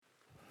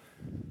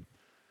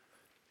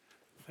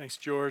Thanks,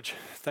 George.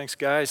 Thanks,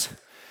 guys.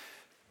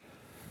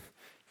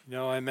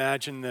 I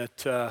imagine that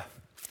the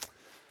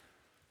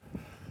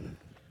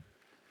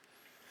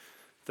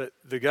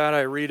God I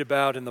read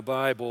about in the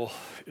Bible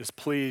is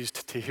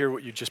pleased to hear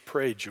what you just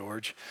prayed,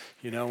 George.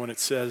 When it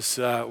says,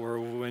 or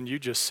when you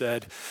just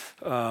said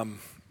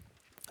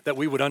that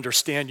we would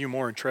understand you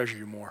more and treasure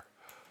you more,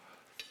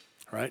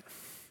 right?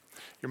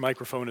 Your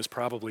microphone is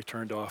probably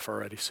turned off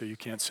already, so you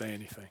can't say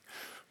anything.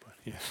 But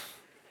yeah.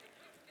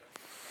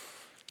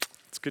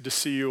 It's good to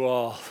see you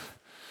all,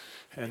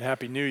 and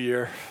Happy New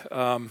Year.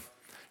 I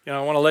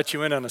want to let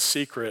you in on a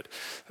secret,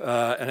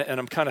 and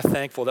I'm kind of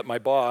thankful that my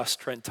boss,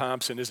 Trent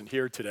Thompson, isn't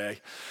here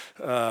today.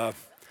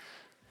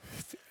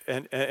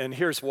 And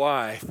here's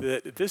why.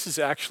 This is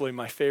actually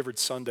my favorite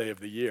Sunday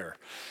of the year.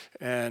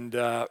 And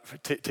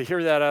to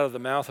hear that out of the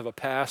mouth of a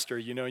pastor,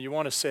 you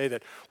want to say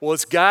that, well,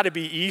 it's got to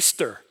be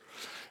Easter.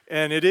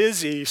 And it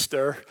is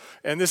Easter,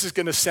 and this is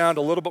going to sound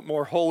a little bit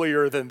more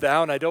holier than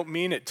thou, and I don't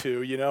mean it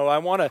to. I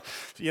want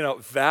to,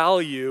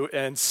 value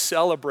and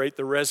celebrate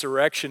the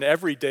resurrection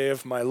every day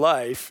of my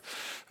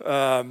life.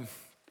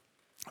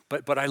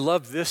 But I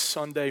love this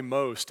Sunday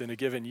most in a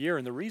given year,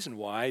 and the reason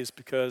why is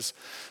because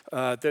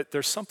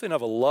there's something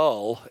of a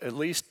lull, at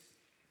least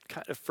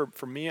kind of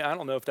for me. I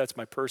don't know if that's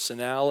my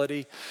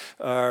personality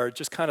or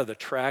just kind of the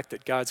track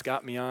that God's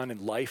got me on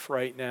in life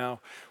right now,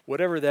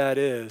 whatever that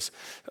is.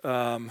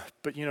 But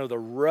the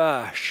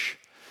rush,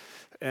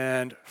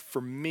 and for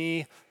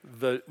me,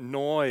 the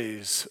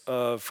noise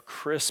of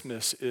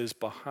Christmas is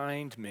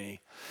behind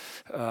me.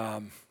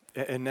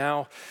 And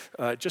now,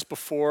 just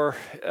before,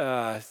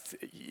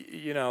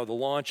 the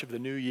launch of the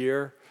new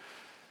year,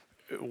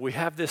 we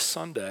have this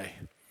Sunday.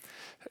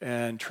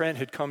 And Trent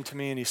had come to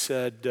me and he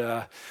said,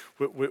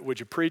 would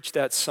you preach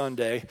that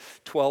Sunday,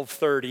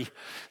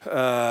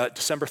 12:30,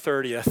 December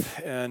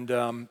 30th, and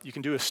you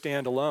can do a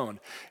standalone.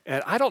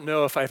 And I don't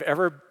know if I've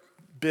ever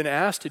been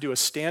asked to do a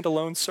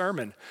standalone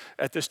sermon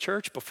at this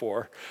church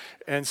before.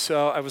 And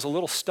so I was a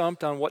little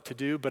stumped on what to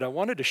do, but I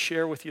wanted to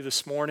share with you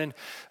this morning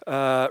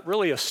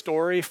really a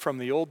story from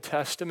the Old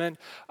Testament.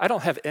 I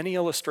don't have any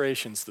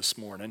illustrations this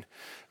morning.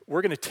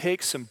 We're going to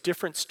take some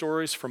different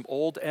stories from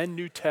Old and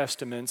New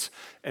Testaments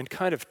and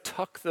kind of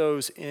tuck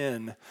those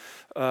in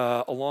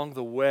along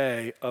the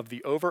way of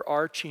the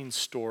overarching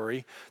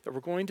story that we're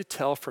going to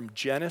tell from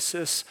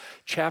Genesis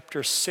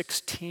chapter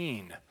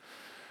 16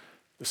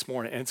 this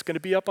morning. And it's going to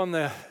be up on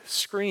the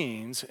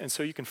screens, and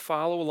so you can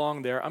follow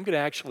along there. I'm going to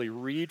actually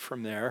read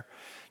from there.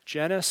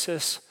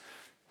 Genesis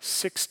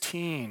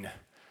 16.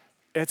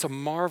 It's a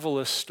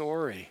marvelous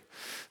story.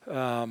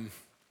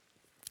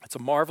 It's a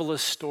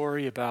marvelous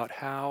story about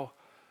how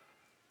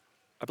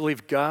I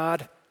believe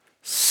God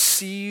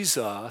sees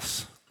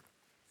us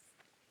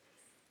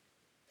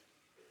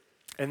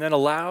and then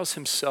allows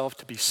himself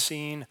to be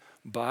seen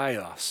by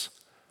us.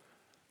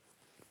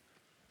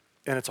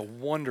 And it's a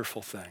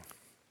wonderful thing.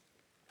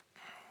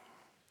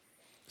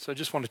 So I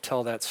just want to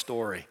tell that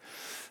story.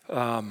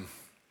 And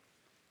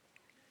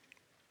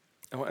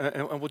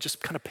we'll just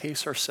kind of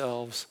pace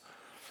ourselves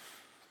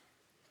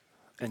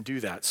and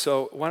do that.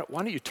 So why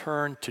don't you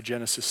turn to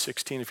Genesis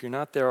 16 if you're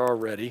not there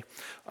already.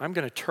 I'm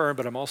going to turn,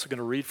 but I'm also going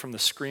to read from the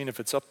screen if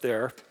it's up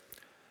there.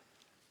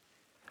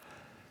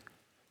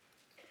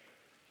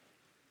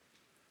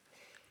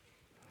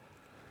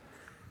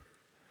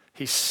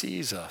 He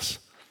sees us.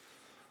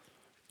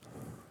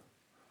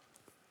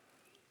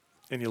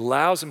 And he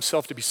allows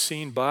himself to be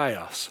seen by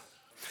us.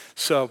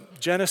 So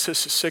Genesis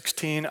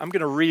 16, I'm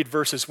going to read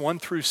verses 1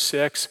 through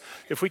 6.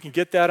 If we can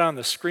get that on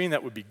the screen,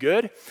 that would be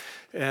good.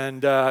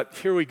 And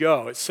here we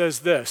go. It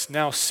says this: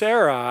 Now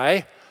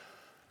Sarai,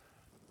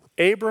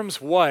 Abram's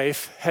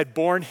wife, had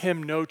borne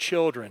him no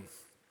children.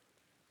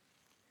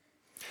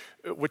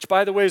 Which,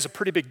 by the way, is a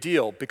pretty big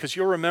deal, because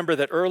you'll remember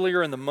that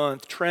earlier in the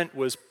month, Trent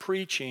was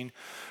preaching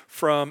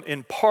from,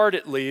 in part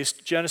at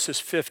least, Genesis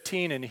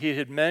 15, and he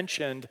had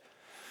mentioned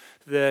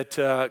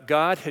that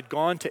God had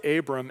gone to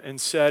Abram and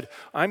said,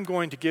 I'm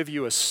going to give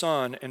you a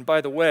son. And by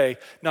the way,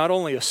 not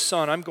only a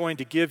son, I'm going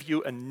to give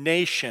you a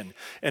nation.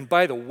 And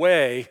by the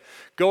way,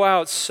 go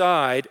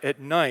outside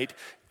at night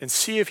and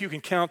see if you can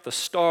count the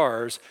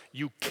stars.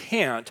 You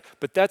can't,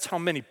 but that's how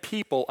many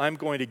people I'm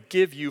going to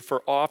give you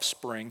for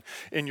offspring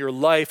in your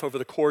life over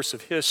the course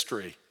of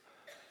history.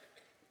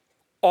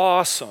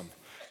 Awesome.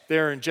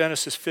 There in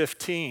Genesis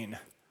 15.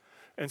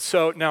 And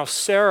so now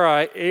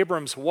Sarai,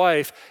 Abram's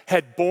wife,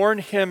 had borne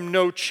him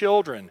no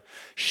children.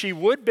 She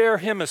would bear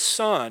him a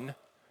son,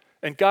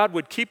 and God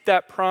would keep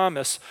that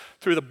promise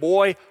through the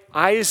boy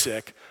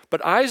Isaac.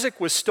 But Isaac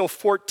was still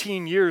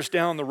 14 years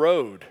down the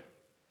road.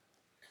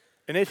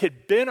 And it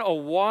had been a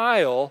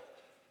while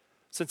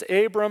since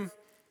Abram,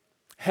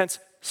 hence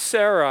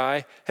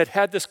Sarai, had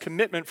had this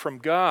commitment from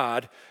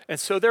God, and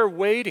so they're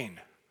waiting.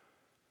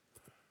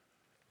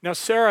 Now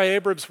Sarai,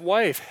 Abram's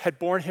wife, had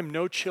borne him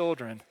no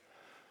children.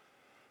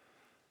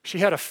 She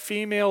had a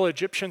female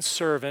Egyptian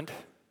servant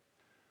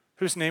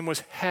whose name was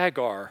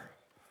Hagar.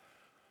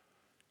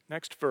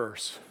 Next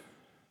verse.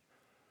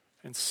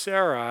 And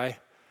Sarai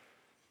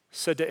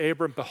said to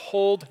Abram,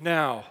 Behold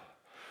now,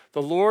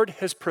 The Lord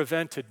has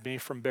prevented me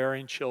from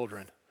bearing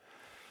children.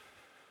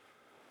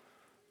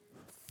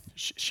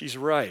 She's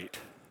right.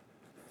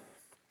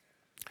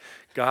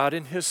 God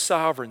in his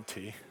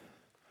sovereignty,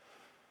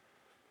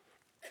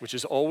 which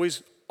is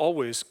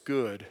always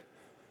good,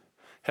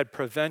 had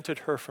prevented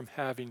her from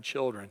having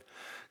children.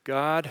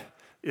 God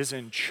is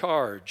in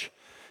charge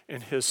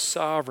in his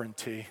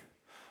sovereignty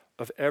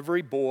of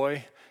every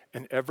boy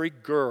and every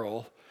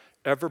girl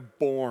ever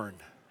born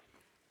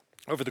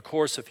over the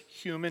course of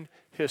human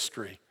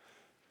history.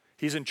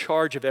 He's in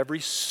charge of every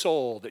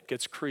soul that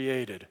gets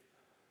created.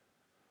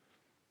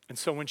 And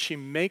so when she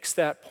makes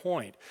that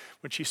point,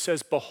 when she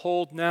says,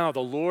 behold now, the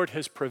Lord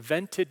has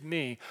prevented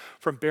me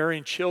from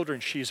bearing children,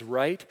 she's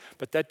right,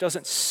 but that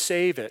doesn't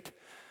save it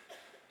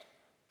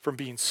from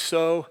being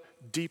so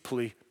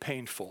deeply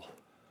painful.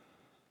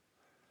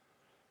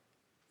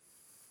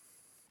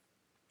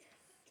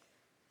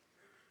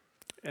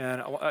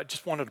 And I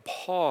just wanted to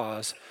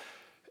pause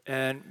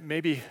and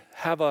maybe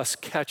have us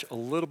catch a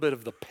little bit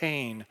of the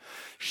pain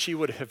she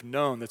would have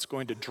known that's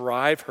going to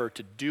drive her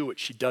to do what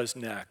she does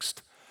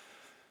next.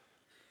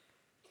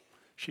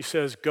 She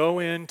says, go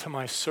in to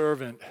my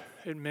servant.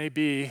 It may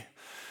be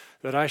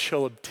that I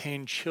shall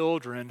obtain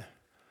children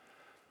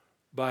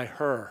by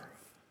her.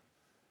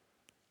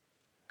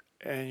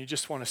 And you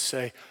just want to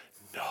say,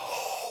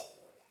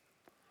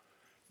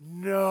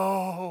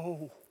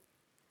 no,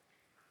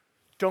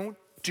 don't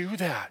do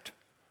that.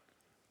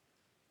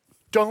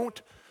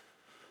 Don't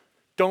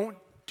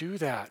do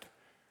that.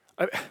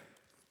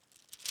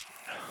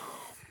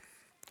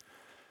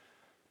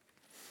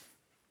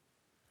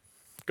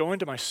 Go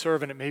into my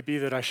servant, it may be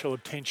that I shall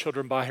obtain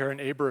children by her.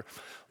 And Abram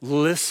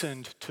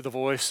listened to the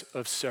voice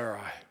of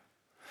Sarai.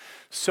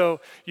 So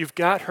you've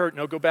got her,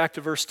 no, go back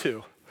to verse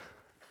 2.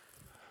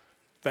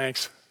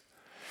 Thanks.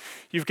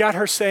 You've got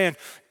her saying,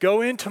 go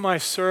into my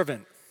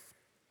servant.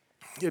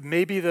 It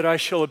may be that I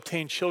shall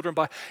obtain children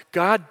by.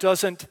 God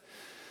doesn't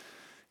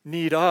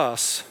need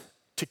us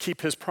to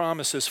keep his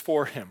promises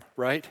for him,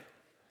 right?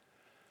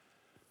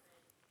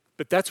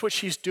 But that's what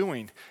she's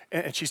doing.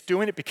 And she's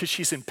doing it because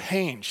she's in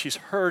pain. She's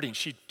hurting.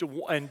 She's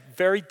in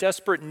very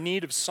desperate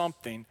need of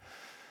something.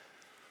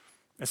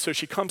 And so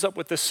she comes up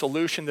with this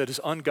solution that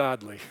is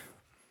ungodly.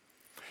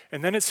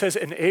 And then it says,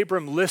 and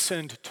Abram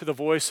listened to the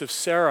voice of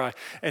Sarai.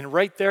 And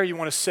right there you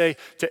want to say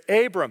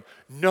to Abram,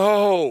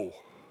 no.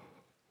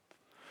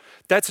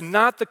 That's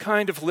not the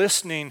kind of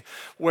listening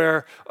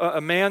where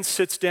a man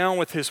sits down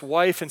with his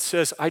wife and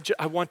says,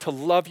 I want to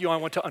love you. I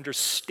want to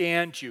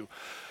understand you.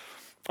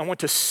 I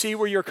want to see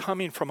where you're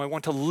coming from. I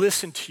want to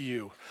listen to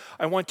you.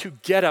 I want to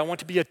get it. I want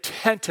to be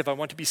attentive. I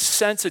want to be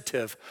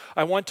sensitive.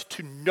 I want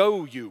to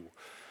know you.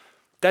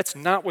 That's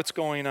not what's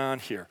going on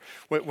here.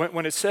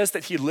 When it says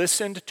that he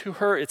listened to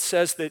her, it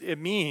says that it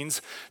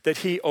means that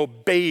he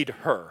obeyed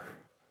her.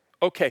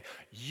 Okay,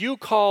 you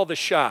call the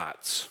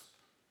shots.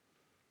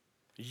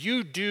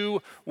 You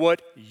do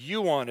what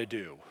you want to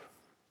do.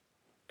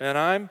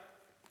 And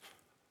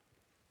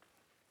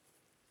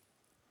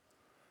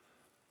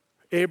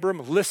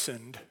Abram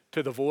listened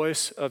to the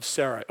voice of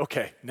Sarai.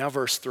 Okay, now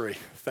verse 3.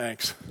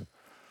 Thanks.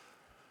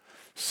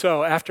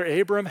 So after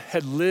Abram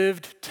had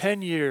lived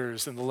 10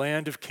 years in the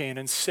land of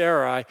Canaan,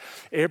 Sarai,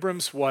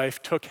 Abram's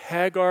wife, took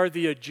Hagar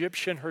the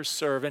Egyptian, her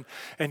servant,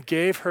 and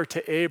gave her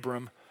to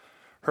Abram,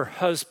 her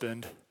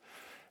husband,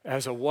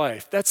 as a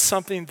wife. That's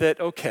something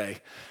that, okay,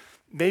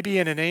 maybe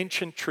in an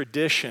ancient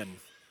tradition,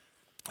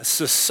 a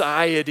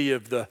society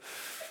of the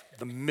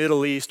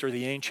Middle East or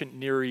the ancient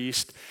Near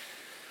East,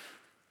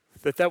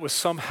 that was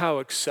somehow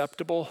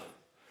acceptable.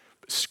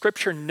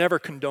 Scripture never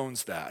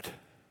condones that.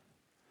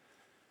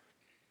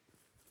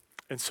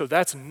 And so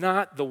that's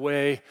not the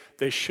way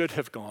they should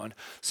have gone.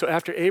 So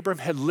after Abram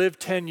had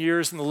lived 10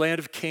 years in the land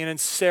of Canaan,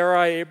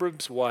 Sarai,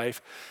 Abram's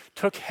wife,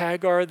 took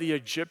Hagar the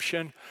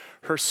Egyptian,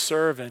 her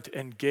servant,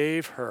 and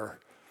gave her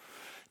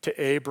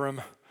to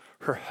Abram,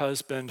 her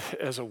husband,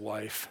 as a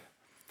wife.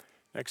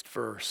 Next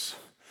verse.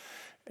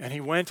 And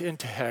he went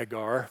into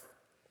Hagar,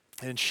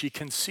 and she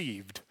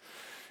conceived.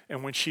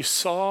 And when she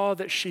saw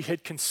that she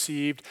had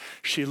conceived,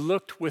 she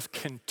looked with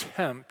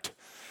contempt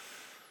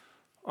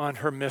on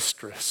her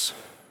mistress.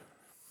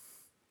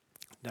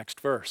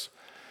 Next verse.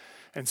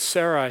 And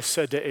Sarai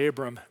said to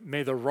Abram,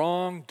 may the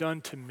wrong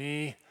done to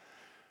me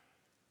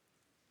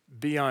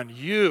be on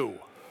you.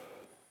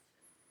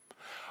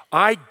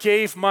 I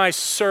gave my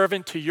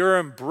servant to your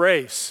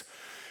embrace.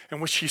 And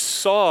when she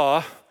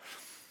saw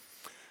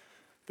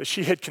that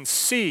she had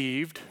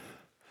conceived,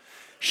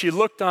 she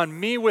looked on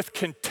me with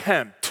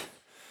contempt.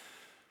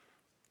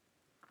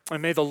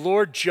 And may the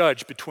Lord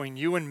judge between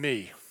you and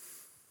me.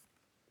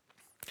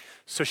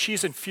 So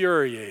she's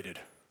infuriated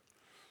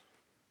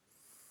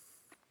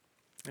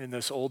in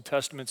this Old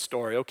Testament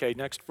story. Okay,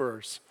 next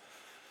verse.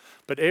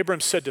 But Abram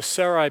said to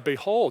Sarai,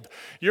 behold,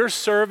 your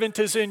servant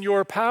is in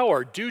your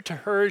power. Do to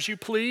her as you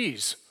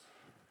please.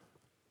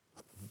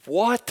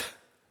 What?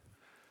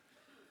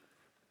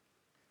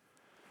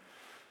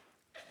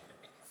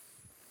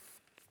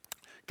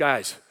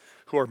 Guys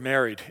who are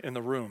married in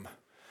the room,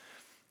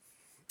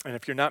 And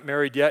if you're not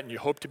married yet and you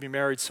hope to be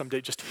married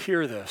someday, just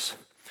hear this.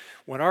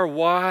 When our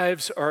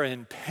wives are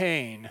in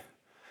pain,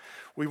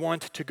 we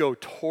want to go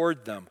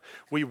toward them.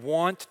 We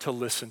want to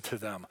listen to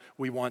them.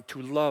 We want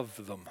to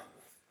love them.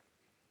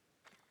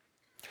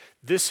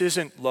 This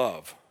isn't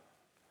love.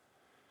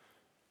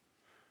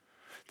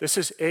 This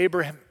is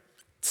Abraham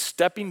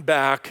stepping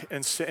back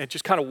and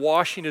just kind of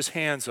washing his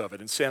hands of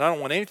it and saying, I don't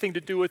want anything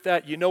to do with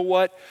that. You know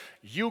what?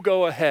 You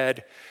go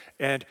ahead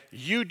and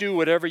you do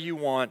whatever you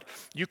want.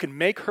 You can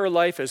make her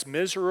life as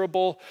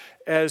miserable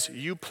as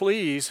you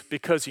please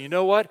because you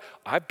know what?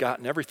 I've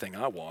gotten everything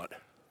I want.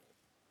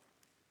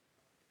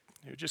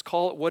 You just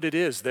call it what it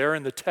is there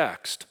in the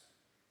text.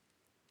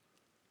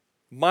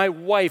 My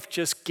wife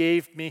just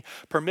gave me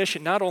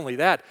permission, not only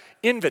that,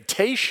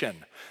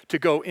 invitation to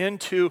go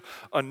into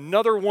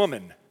another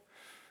woman.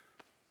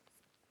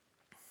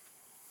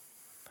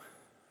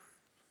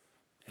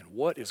 And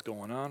what is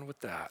going on with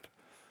that?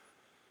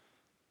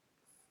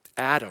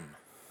 Adam,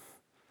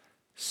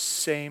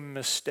 same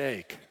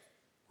mistake,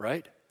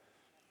 right?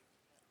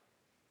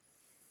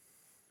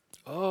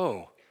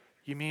 Oh,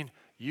 you mean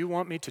you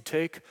want me to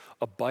take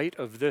a bite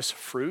of this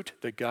fruit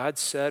that God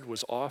said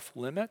was off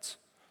limits?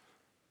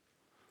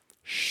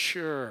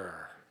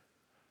 Sure,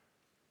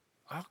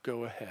 I'll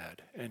go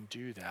ahead and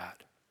do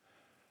that.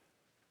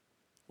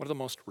 One of the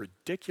most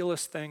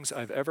ridiculous things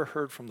I've ever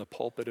heard from the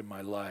pulpit in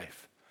my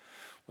life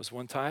was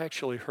one time I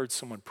actually heard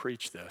someone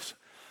preach this.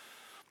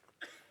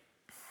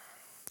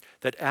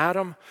 That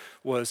Adam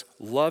was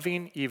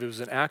loving Eve. It was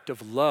an act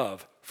of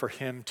love for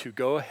him to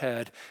go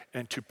ahead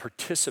and to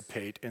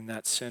participate in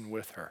that sin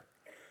with her.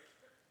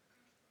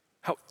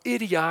 How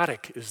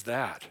idiotic is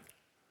that?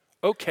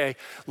 Okay,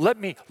 let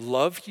me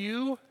love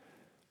you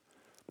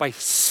by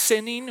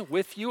sinning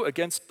with you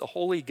against the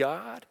holy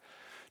God?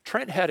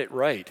 Trent had it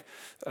right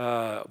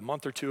a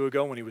month or two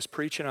ago when he was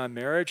preaching on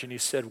marriage, and he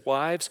said,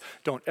 wives,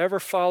 don't ever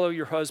follow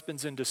your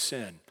husbands into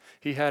sin.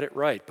 He had it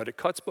right, but it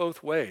cuts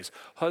both ways.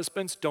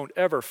 Husbands, don't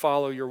ever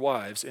follow your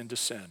wives into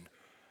sin.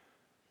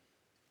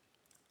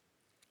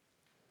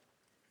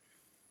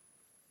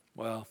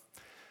 Well,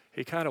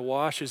 he kind of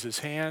washes his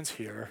hands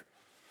here.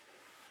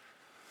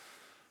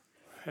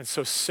 And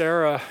so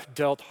Sarah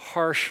dealt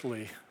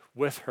harshly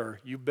with her,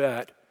 you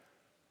bet.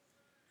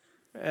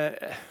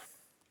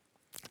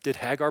 Did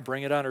Hagar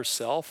bring it on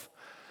herself?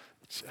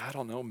 I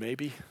don't know,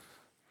 maybe.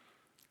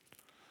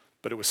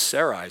 But it was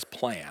Sarai's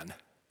plan.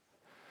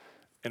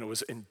 And it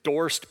was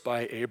endorsed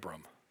by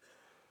Abram.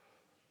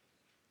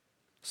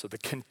 So the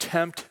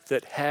contempt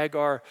that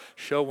Hagar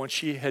showed when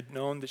she had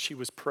known that she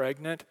was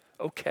pregnant,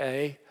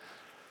 okay.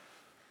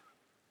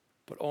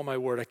 But oh my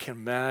word, I can't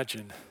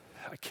imagine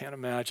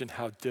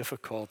how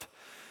difficult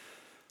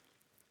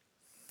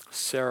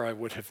Sarai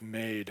would have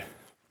made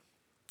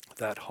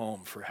that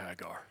home for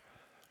Hagar.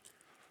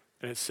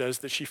 And it says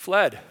that she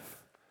fled.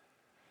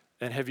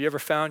 And have you ever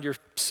found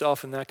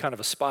yourself in that kind of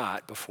a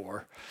spot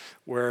before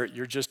where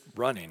you're just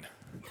running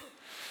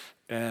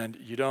and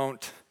you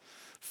don't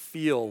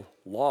feel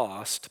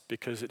lost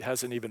because it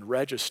hasn't even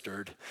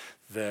registered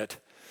that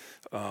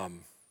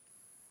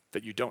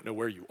you don't know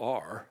where you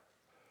are?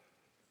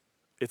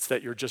 It's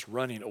that you're just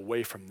running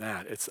away from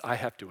that. It's I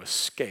have to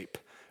escape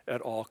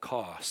at all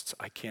costs.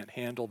 I can't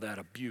handle that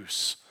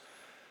abuse.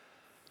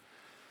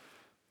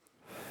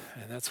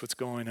 And that's what's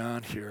going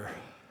on here.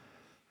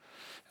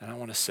 And I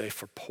want to say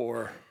for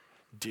poor,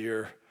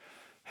 dear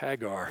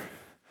Hagar,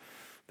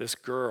 this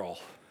girl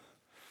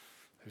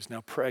who's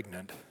now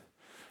pregnant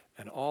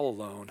and all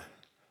alone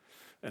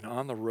and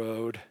on the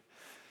road.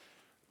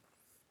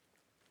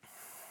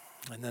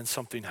 And then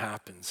something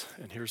happens.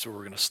 And here's where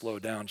we're going to slow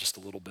down just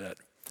a little bit.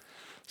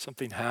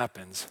 Something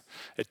happens.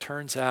 It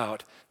turns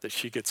out that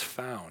she gets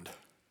found.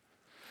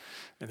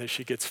 And that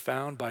she gets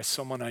found by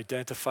someone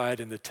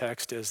identified in the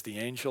text as the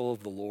angel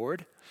of the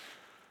Lord.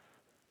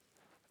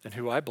 And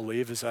who I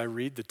believe, as I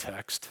read the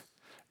text,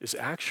 is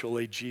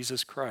actually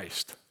Jesus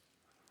Christ.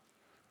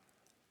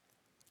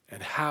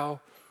 And how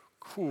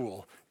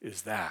cool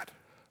is that?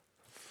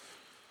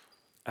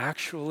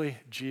 Actually,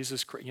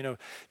 Jesus Christ. You know,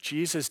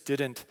 Jesus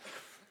didn't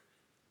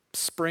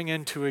spring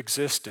into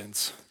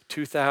existence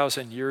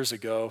 2,000 years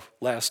ago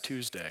last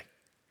Tuesday.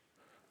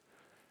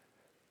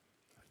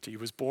 He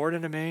was born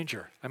in a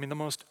manger. I mean, the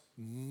most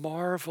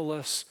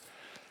marvelous,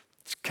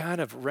 it's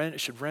kind of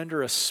should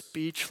render us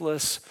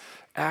speechless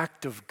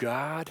act of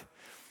God,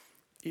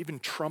 even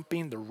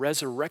trumping the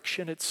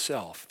resurrection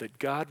itself, that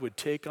God would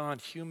take on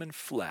human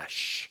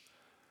flesh.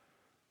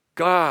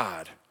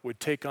 God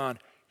would take on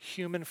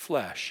human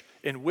flesh,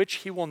 in which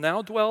he will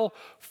now dwell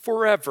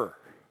forever.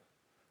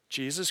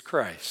 Jesus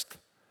Christ.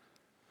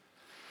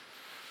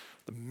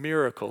 The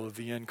miracle of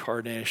the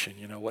incarnation,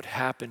 you know, what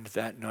happened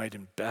that night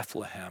in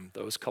Bethlehem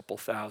those couple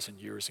thousand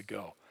years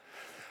ago.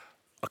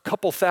 A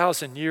couple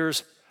thousand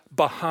years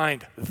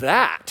behind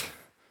that,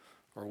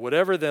 or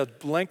whatever the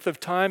length of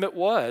time it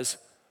was,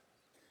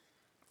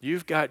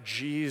 you've got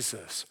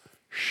Jesus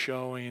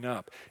showing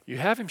up. You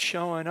have him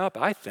showing up,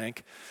 I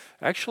think,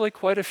 actually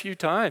quite a few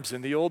times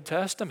in the Old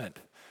Testament.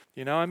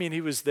 You know, I mean,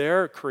 he was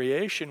there at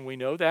creation. We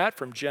know that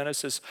from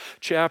Genesis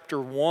chapter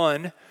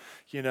 1,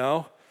 you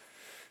know,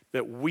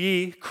 that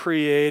we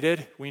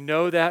created. We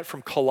know that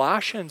from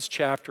Colossians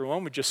chapter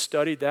 1. We just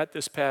studied that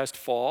this past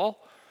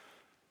fall.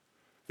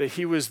 That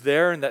he was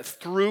there and that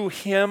through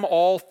him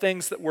all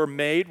things that were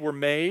made were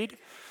made.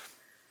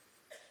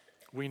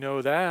 We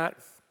know that.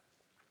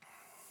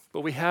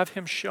 But we have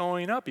him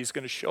showing up. He's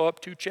going to show up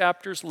 2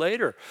 chapters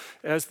later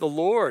as the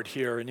Lord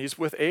here. And he's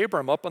with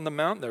Abram up on the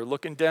mountain there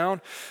looking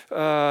down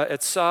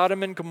at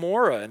Sodom and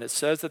Gomorrah. And it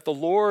says that the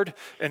Lord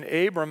and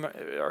Abram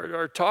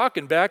are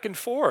talking back and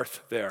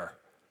forth there.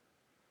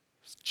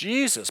 It's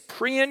Jesus,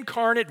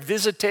 pre-incarnate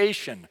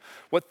visitation.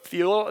 What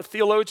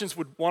theologians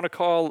would want to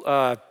call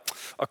a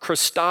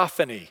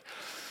Christophany.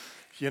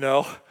 You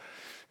know,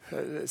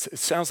 it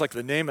sounds like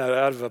the name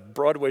out of a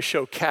Broadway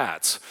show,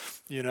 Cats.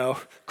 You know,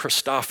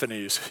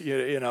 Christophanies,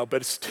 you know,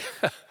 but it's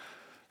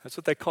that's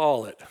what they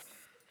call it.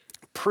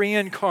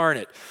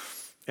 Pre-incarnate.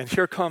 And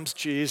here comes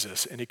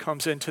Jesus, and he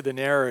comes into the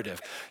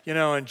narrative. You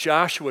know, in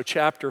Joshua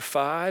chapter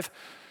 5,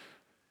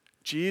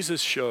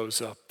 Jesus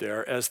shows up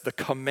there as the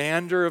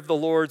commander of the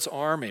Lord's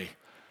army.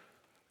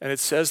 And it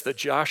says that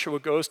Joshua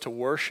goes to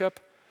worship.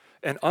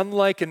 And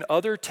unlike in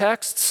other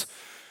texts,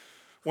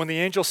 when the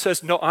angel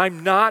says, no,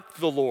 I'm not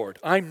the Lord.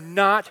 I'm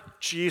not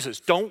Jesus.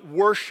 Don't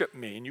worship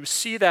me. And you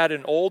see that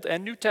in Old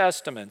and New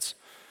Testaments.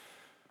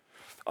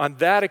 On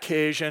that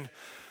occasion,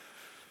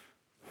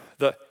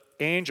 the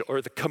angel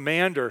or the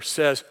commander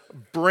says,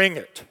 bring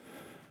it.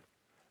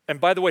 And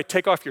by the way,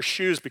 take off your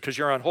shoes because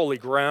you're on holy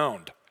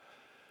ground.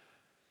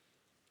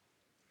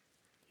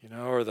 You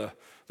know, or the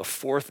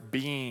fourth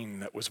being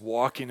that was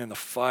walking in the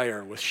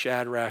fire with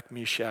Shadrach,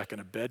 Meshach,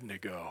 and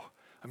Abednego.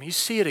 I mean, you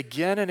see it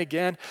again and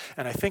again,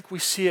 and I think we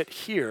see it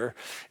here,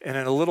 and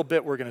in a little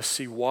bit we're going to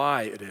see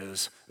why it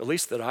is, at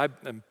least that I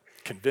am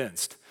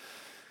convinced,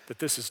 that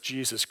this is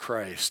Jesus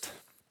Christ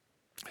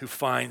who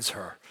finds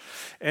her.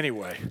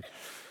 Anyway,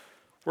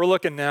 we're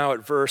looking now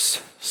at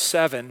verse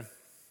 7.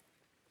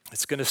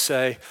 It's going to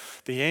say,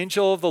 the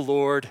angel of the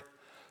Lord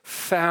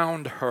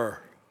found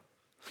her.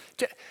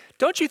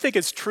 Don't you think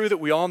it's true that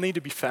we all need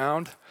to be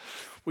found?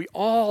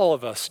 All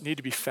of us need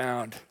to be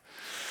found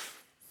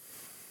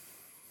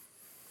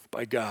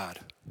by God.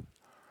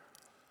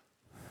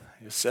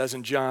 It says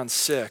in John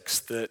 6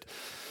 that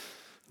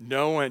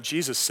no one,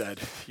 Jesus said,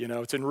 you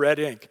know, it's in red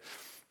ink,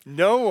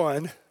 no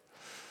one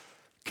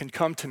can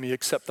come to me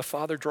except the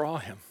Father draw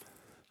him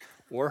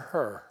or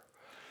her.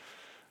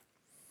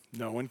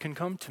 No one can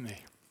come to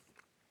me.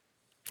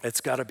 It's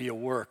got to be a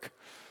work.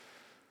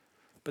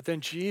 But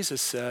then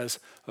Jesus says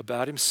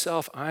about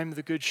himself, I'm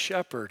the good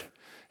shepherd.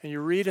 And you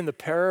read in the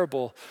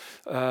parable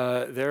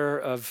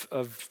there of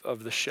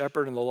the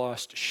shepherd and the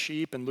lost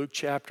sheep in Luke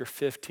chapter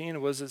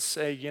 15. What does it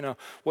say? You know,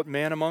 what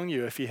man among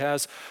you, if he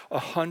has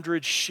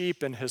 100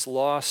 sheep and has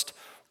lost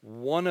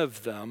one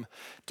of them,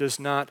 does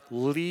not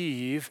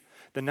leave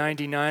the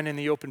 99 in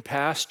the open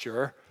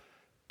pasture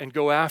and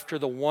go after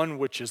the one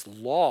which is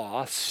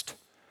lost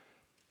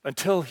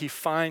until he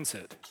finds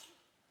it?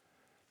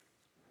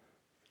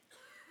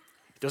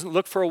 He doesn't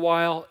look for a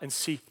while and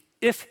see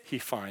if he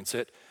finds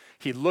it.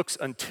 He looks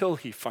until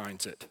he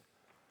finds it.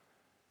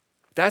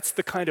 That's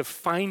the kind of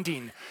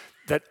finding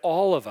that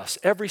all of us,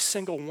 every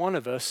single one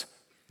of us,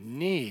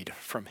 need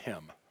from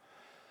him.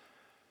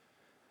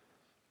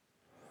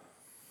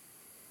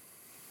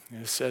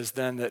 And it says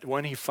then that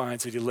when he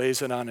finds it, he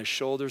lays it on his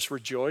shoulders,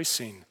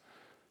 rejoicing.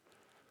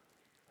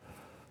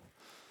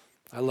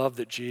 I love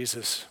that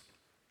Jesus,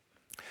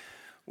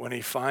 when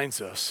he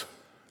finds us,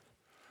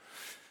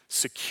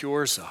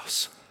 secures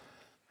us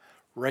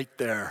right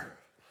there.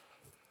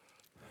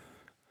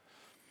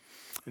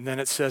 And then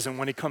it says, and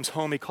when he comes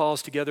home, he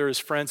calls together his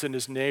friends and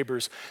his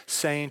neighbors,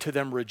 saying to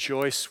them,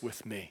 rejoice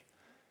with me,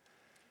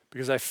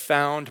 because I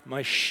found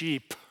my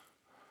sheep.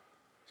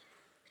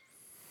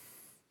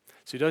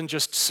 So he doesn't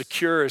just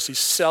secure us, he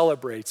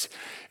celebrates.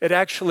 It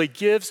actually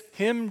gives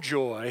him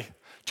joy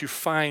to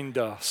find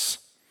us.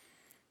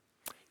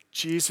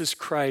 Jesus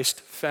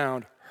Christ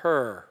found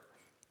her.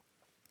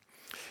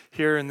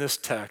 Here in this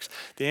text,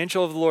 the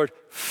angel of the Lord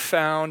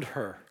found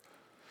her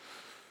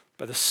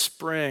by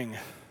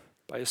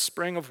a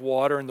spring of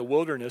water in the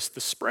wilderness, the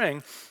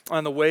spring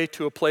on the way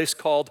to a place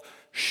called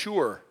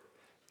Shur,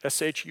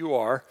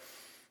 S-H-U-R.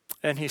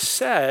 And he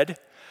said,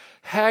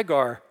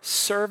 Hagar,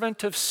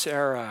 servant of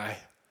Sarai.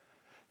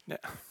 Now,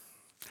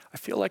 I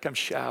feel like I'm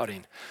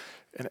shouting.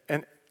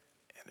 And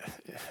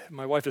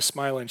my wife is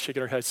smiling,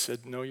 shaking her head,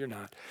 said, no, you're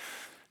not.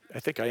 I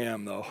think I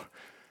am, though.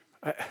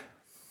 I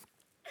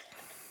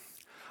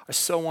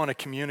so want to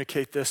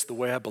communicate this the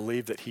way I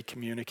believe that he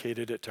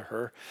communicated it to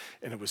her,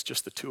 and it was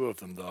just the two of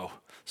them, though,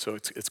 so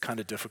it's kind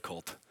of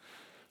difficult.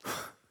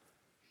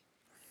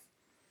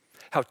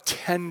 How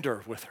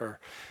tender with her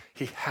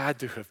he had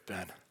to have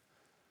been.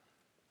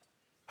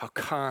 How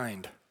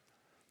kind,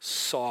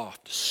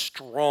 soft,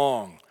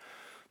 strong,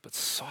 but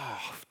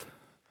soft,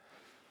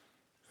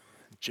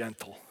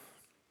 gentle.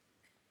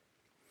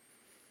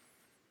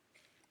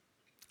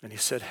 And he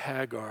said,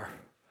 Hagar,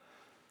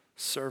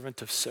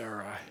 servant of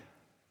Sarai.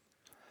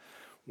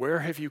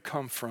 Where have you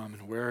come from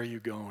and where are you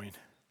going?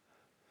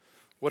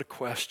 What a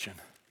question,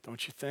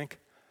 don't you think?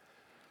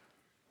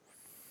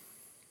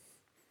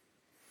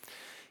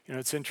 You know,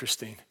 it's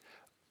interesting.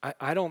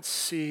 I don't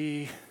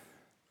see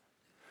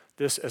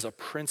this as a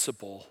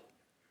principle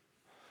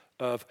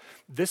of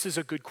this is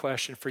a good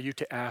question for you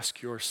to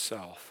ask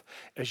yourself.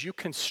 As you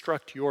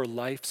construct your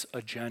life's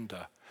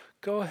agenda,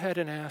 go ahead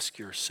and ask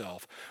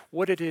yourself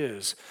what it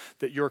is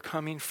that you're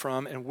coming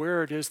from and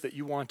where it is that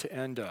you want to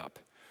end up.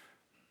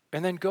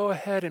 And then go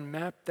ahead and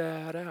map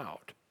that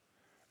out.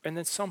 And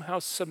then somehow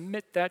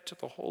submit that to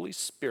the Holy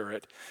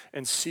Spirit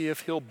and see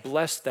if He'll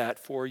bless that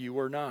for you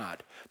or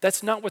not.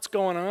 That's not what's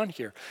going on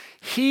here.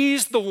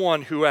 He's the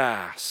one who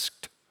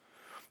asked.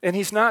 And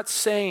He's not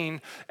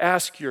saying,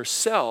 ask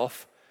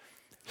yourself.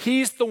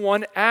 He's the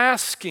one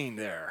asking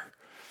there.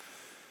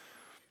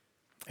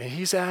 And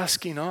He's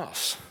asking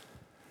us.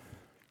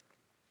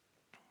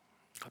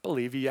 I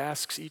believe He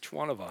asks each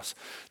one of us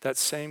that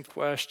same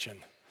question.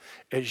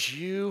 As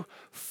you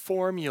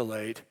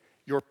formulate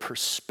your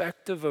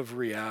perspective of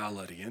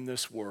reality in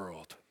this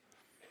world,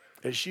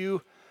 as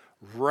you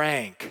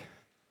rank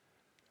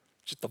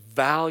just the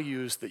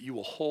values that you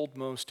will hold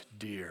most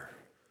dear,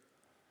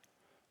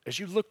 as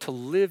you look to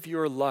live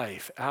your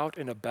life out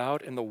and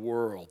about in the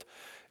world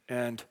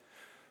and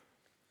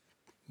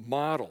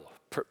model,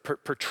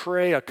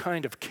 portray a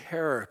kind of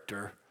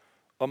character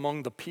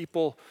among the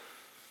people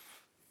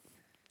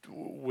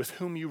with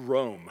whom you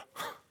roam,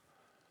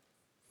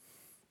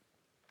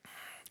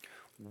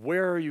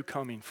 where are you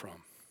coming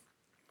from?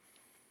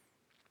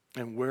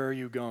 And where are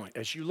you going?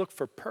 As you look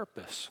for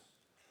purpose,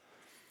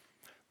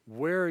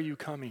 where are you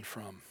coming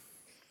from?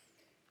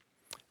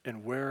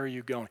 And where are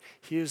you going?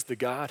 He is the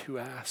God who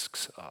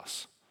asks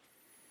us.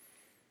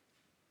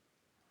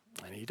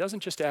 And He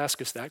doesn't just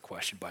ask us that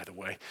question, by the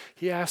way.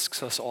 He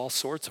asks us all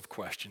sorts of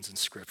questions in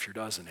Scripture,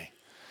 doesn't He?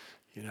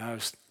 You know, I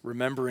was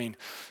remembering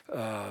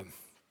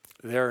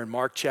there in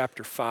Mark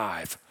chapter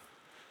 5,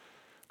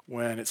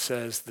 when it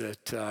says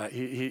that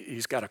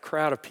he's got a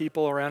crowd of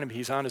people around him.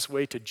 He's on his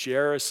way to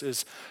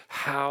Jairus'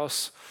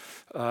 house.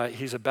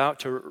 He's about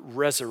to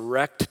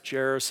resurrect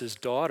Jairus'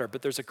 daughter,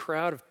 but there's a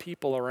crowd of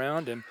people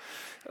around him,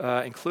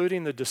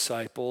 including the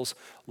disciples.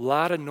 A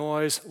lot of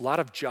noise, a lot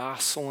of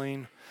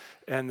jostling,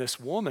 and this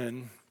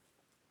woman,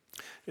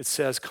 it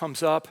says,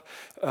 comes up.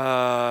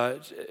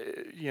 It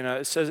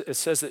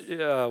says that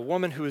a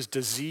woman who is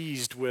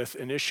diseased with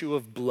an issue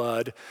of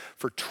blood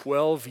for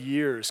 12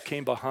 years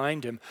came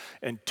behind him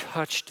and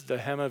touched the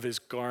hem of his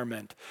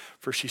garment.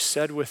 For she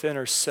said within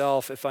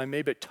herself, if I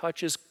may but touch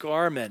his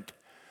garment,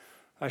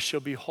 I shall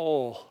be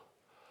whole.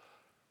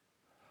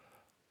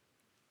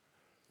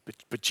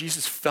 But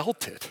Jesus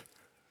felt it.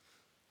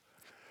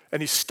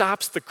 And He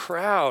stops the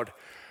crowd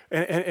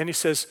and He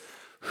says,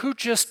 who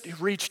just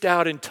reached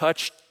out and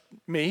touched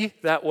me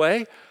that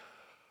way?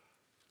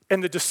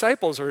 And the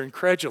disciples are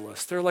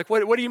incredulous. They're like,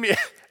 what do you mean?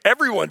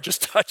 Everyone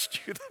just touched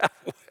you that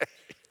way.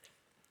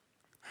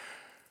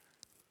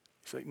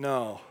 He's like,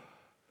 no,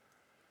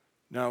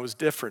 it was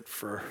different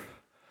for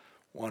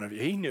one of you.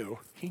 He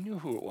knew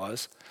who it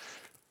was,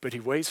 but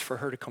He waits for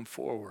her to come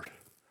forward.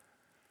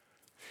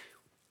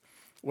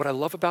 What I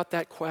love about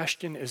that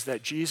question is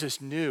that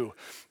Jesus knew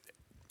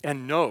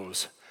and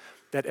knows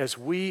that as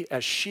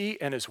she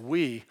and as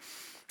we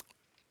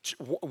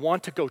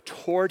want to go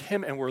toward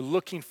Him and we're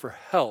looking for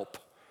help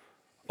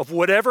of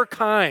whatever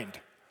kind,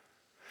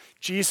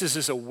 Jesus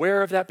is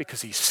aware of that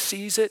because He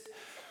sees it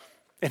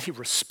and He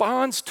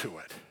responds to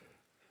it.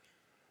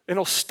 And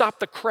He'll stop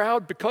the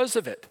crowd because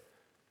of it.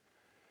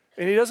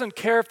 And He doesn't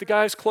care if the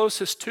guys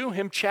closest to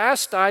Him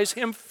chastise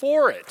Him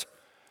for it.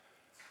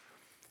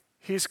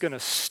 He's going to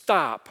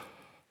stop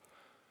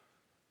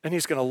and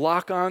He's going to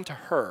lock on to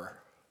her.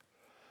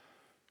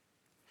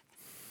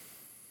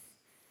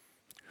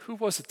 Who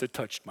was it that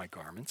touched my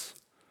garments?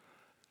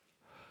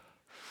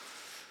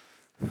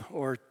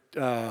 Or,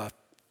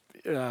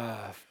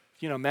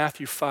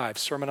 Matthew 5,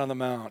 Sermon on the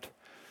Mount.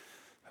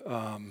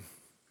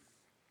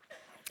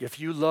 If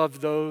you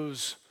love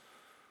those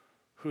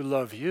who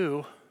love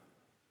you,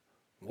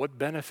 what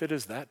benefit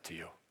is that to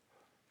you?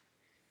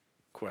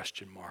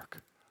 Question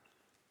mark.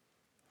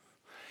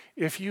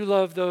 If you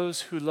love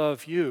those who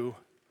love you,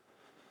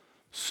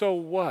 so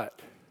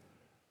what?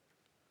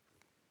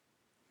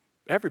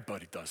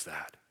 Everybody does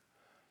that.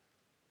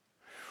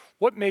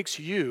 What makes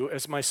you,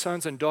 as my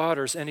sons and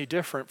daughters, any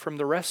different from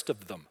the rest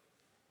of them?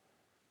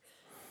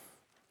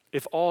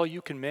 If all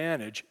you can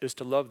manage is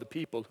to love the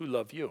people who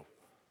love you.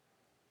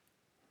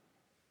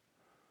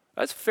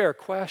 That's a fair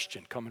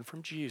question coming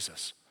from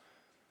Jesus.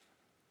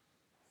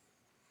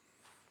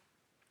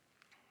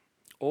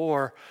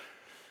 Or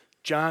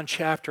John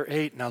chapter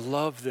 8, and I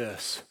love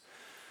this.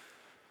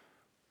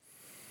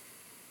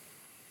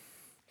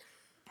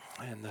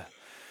 And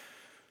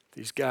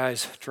these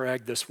guys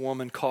drag this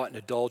woman caught in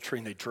adultery,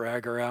 and they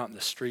drag her out in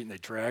the street, and they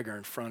drag her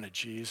in front of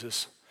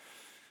Jesus.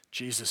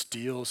 Jesus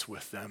deals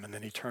with them, and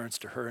then He turns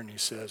to her and He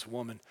says,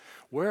 woman,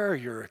 where are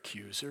your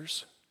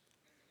accusers?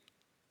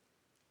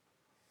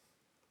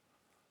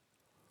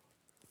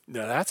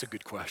 Now that's a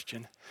good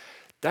question.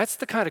 That's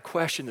the kind of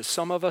question that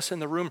some of us in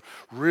the room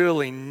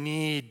really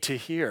need to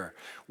hear.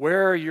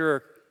 Where are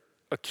your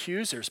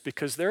accusers?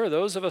 Because there are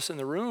those of us in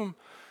the room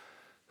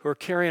who are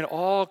carrying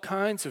all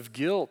kinds of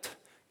guilt,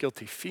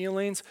 guilty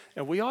feelings,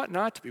 and we ought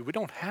not to be. We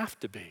don't have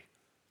to be.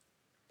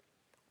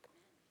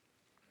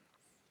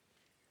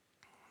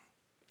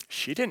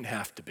 She didn't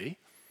have to be.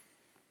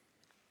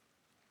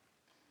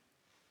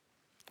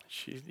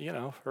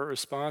 Her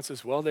response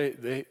is, well,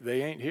 they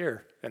ain't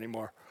here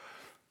anymore.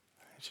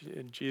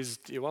 And Jesus,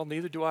 well,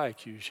 neither do I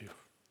accuse you.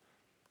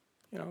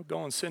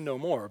 Go and sin no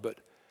more.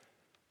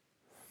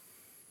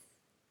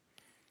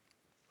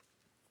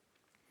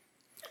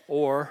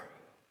 Or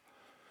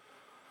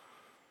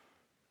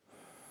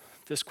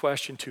this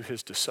question to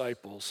his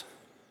disciples,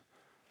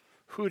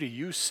 who do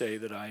you say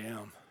that I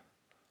am?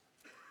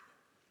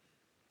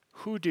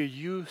 Who do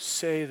you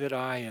say that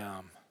I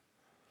am?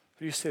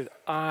 Who do you say that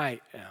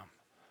I am?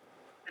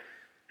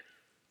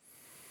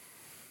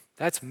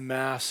 That's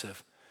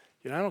massive.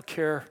 I don't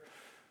care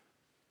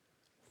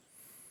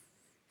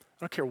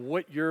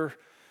what your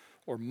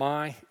or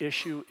my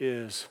issue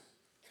is.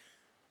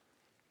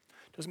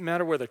 It doesn't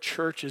matter where the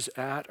church is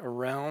at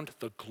around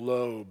the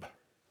globe. It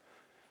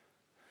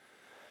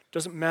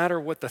doesn't matter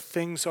what the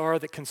things are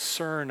that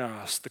concern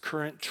us, the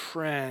current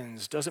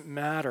trends. Doesn't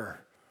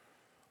matter.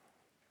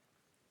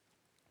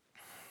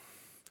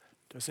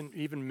 Doesn't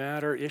even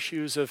matter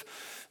issues of,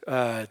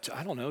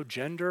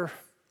 gender,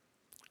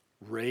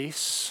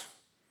 race,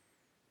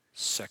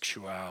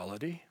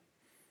 sexuality.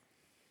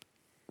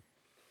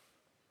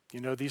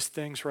 These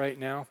things right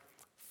now.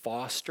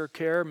 Foster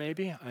care,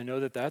 maybe. I know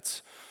that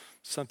that's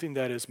something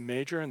that is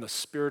major, and the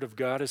Spirit of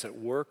God is at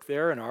work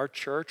there in our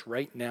church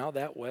right now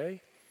that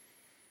way.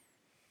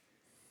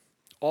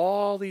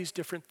 All these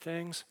different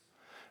things,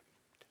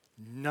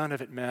 none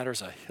of it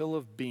matters a hill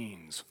of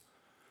beans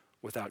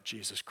without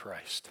Jesus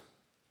Christ.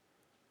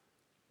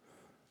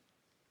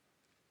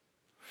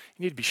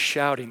 You need to be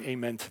shouting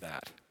amen to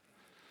that.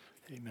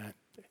 Amen.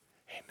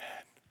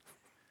 Amen.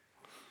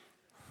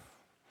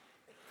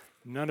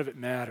 None of it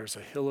matters a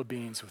hill of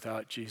beans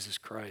without Jesus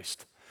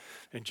Christ.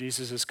 And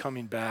Jesus is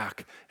coming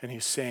back and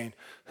he's saying,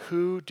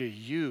 who do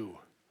you,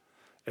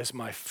 as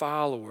my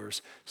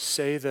followers,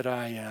 say that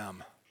I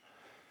am?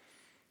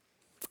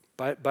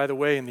 By the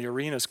way, in the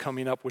arenas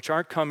coming up, which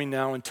aren't coming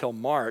now until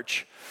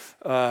March,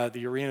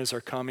 the arenas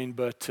are coming,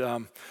 but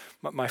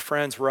my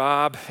friends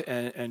Rob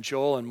and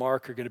Joel and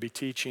Mark are going to be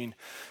teaching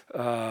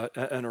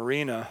an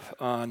arena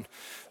on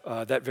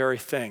that very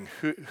thing.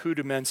 Who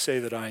do men say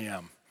that I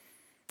am?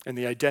 And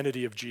the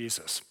identity of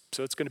Jesus.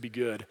 So it's going to be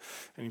good.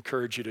 I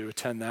encourage you to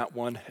attend that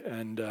one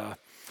and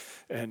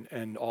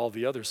all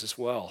the others as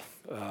well,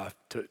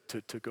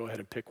 to go ahead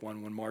and pick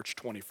one when March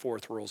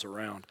 24th rolls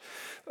around.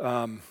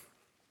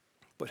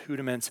 But who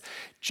do men say?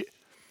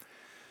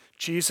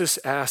 Jesus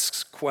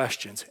asks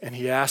questions, and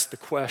he asked the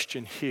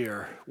question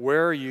here,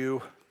 where are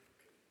you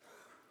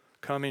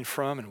coming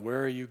from and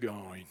where are you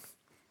going?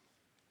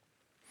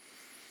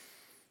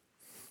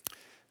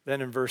 Then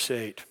in verse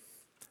 8,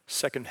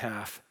 second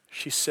half,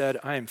 she said,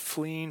 I am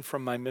fleeing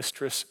from my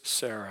mistress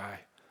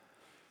Sarai.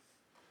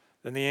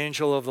 Then the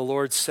angel of the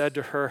Lord said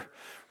to her,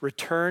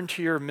 return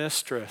to your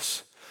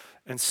mistress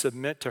and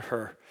submit to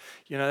her.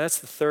 That's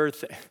the third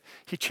thing.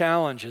 He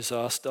challenges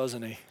us,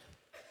 doesn't he?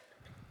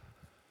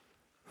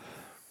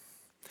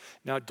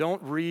 Now,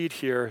 don't read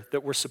here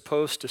that we're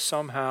supposed to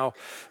somehow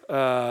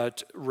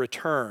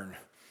return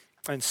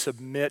and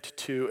submit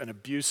to an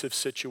abusive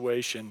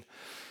situation.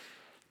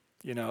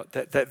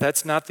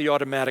 That's not the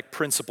automatic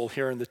principle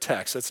here in the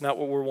text. That's not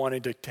what we're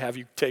wanting to have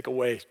you take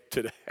away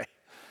today.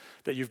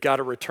 That you've got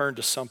to return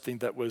to something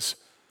that was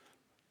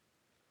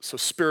so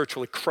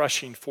spiritually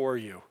crushing for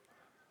you.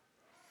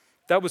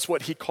 That was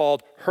what he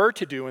called her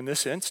to do in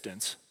this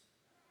instance.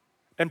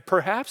 And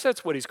perhaps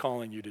that's what he's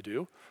calling you to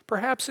do.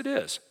 Perhaps it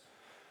is.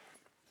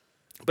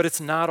 But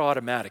it's not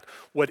automatic.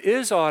 What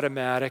is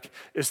automatic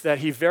is that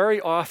he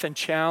very often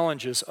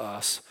challenges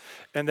us,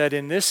 and that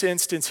in this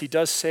instance he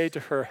does say to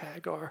her,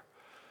 Hagar,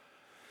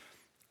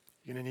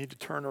 you're going to need to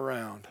turn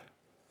around.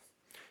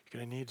 You're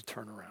going to need to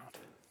turn around.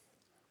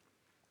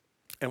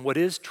 And what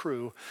is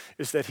true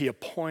is that he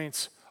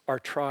appoints our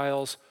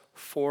trials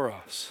for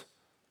us.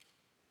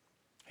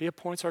 He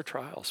appoints our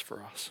trials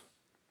for us.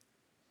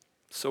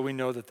 So we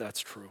know that that's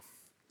true.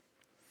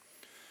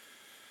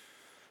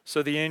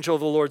 So the angel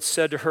of the Lord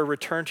said to her,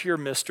 return to your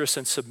mistress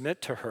and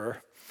submit to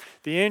her.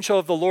 The angel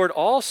of the Lord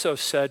also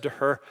said to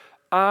her,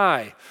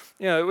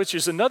 which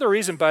is another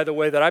reason, by the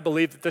way, that I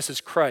believe that this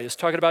is Christ,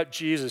 talking about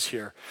Jesus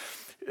here.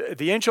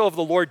 The angel of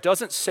the Lord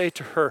doesn't say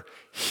to her,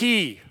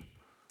 he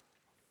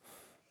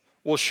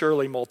will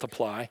surely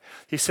multiply.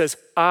 He says,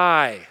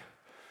 I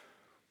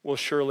will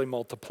surely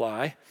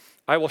multiply.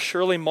 I will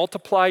surely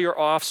multiply your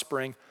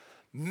offspring,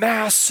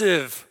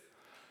 massive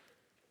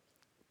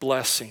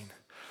blessing,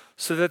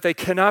 so that they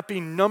cannot be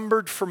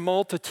numbered for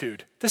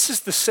multitude. This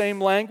is the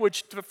same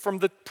language from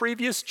the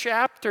previous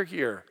chapter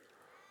here.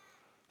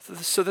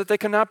 so that they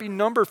cannot be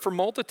numbered for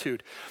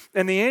multitude.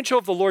 And the angel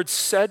of the Lord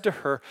said to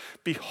her,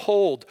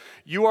 behold,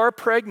 you are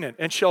pregnant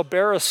and shall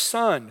bear a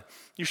son.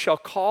 You shall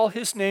call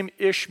his name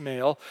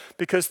Ishmael,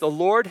 because the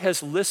Lord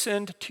has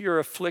listened to your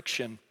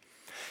affliction.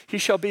 He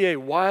shall be a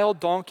wild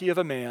donkey of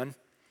a man,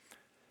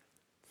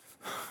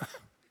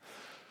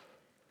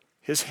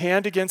 his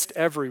hand against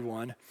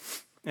everyone,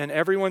 and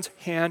everyone's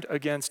hand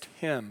against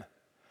him.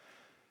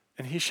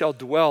 And he shall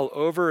dwell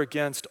over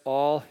against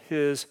all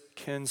his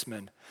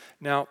kinsmen.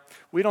 Now,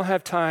 we don't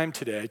have time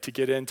today to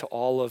get into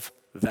all of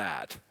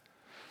that.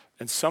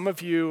 And some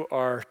of you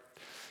are,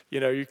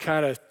 you're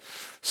kind of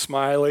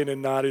smiling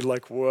and nodding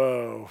like,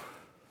 whoa.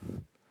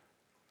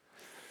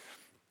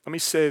 Let me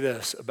say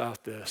this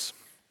about this.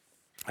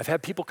 I've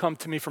had people come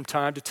to me from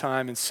time to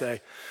time and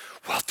say,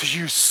 well, do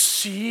you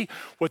see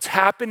what's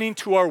happening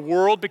to our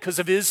world because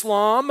of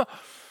Islam?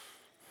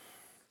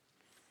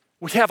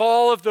 We have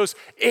all of those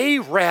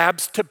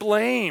Arabs to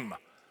blame.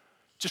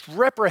 Just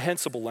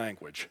reprehensible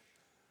language.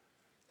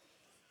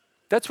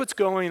 That's what's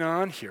going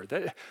on here.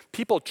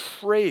 People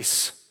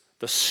trace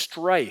the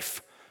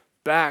strife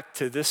back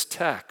to this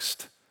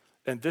text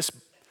and this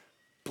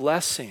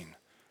blessing,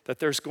 that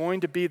there's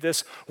going to be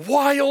this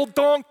wild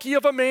donkey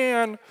of a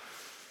man,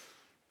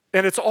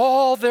 and it's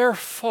all their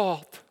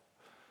fault.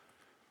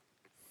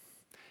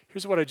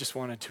 Here's what I just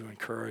wanted to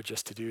encourage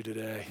us to do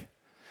today.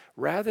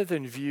 Rather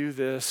than view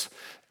this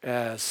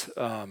as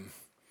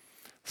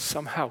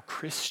somehow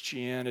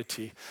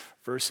Christianity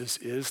versus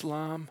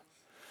Islam,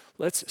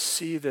 let's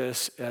see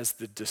this as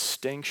the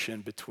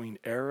distinction between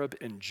Arab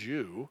and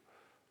Jew,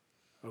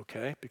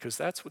 okay? Because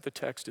that's what the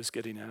text is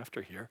getting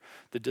after here.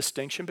 The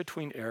distinction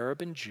between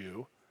Arab and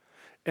Jew.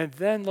 And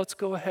then let's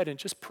go ahead and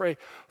just pray,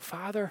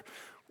 Father,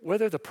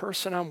 whether the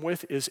person I'm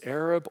with is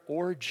Arab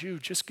or Jew,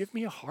 just give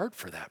me a heart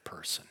for that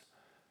person.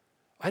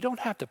 I don't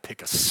have to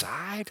pick a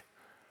side.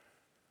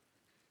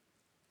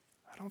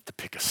 I don't have to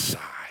pick a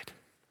side.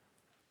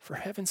 For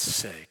heaven's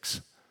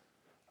sakes.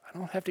 I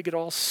don't have to get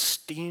all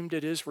steamed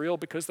at Israel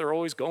because they're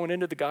always going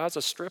into the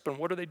Gaza Strip, and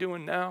what are they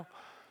doing now?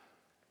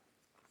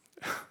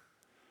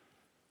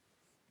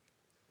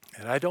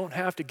 And I don't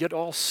have to get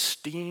all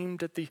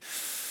steamed at the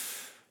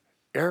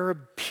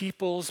Arab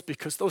peoples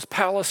because those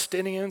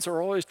Palestinians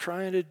are always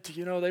trying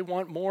to, they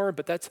want more,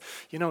 but that's,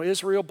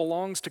 Israel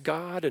belongs to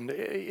God. And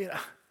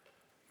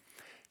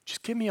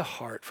just give me a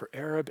heart for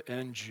Arab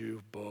and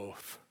Jew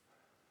both.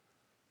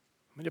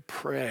 I'm going to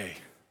pray.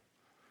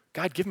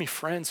 God, give me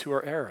friends who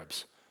are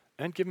Arabs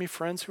and give me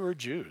friends who are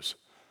Jews.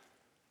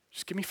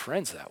 Just give me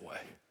friends that way.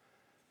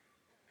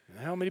 And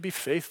help me to be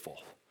faithful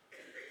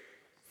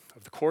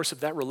of the course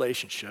of that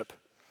relationship,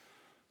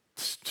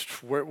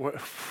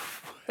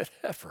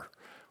 whatever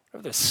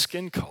the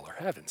skin color,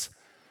 heavens,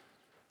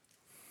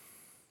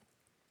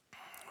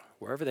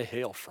 wherever they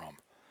hail from.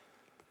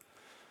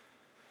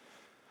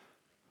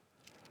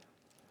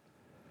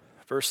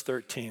 Verse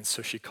 13,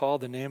 so she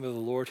called the name of the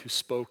Lord who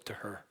spoke to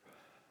her.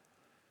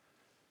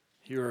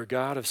 You are a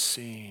God of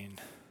seeing.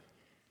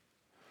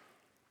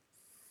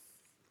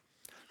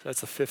 So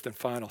that's the fifth and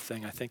final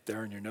thing I think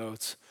there in your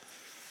notes.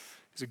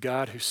 He's a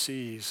God who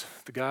sees,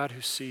 the God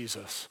who sees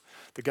us,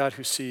 the God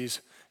who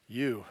sees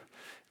you,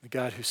 the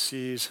God who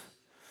sees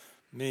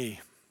me.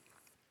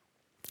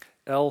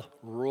 El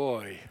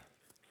Roy,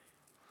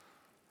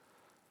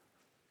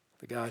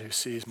 the God who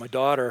sees. My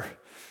daughter,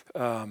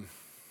 my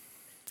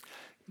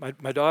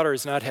daughter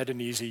has not had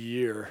an easy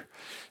year,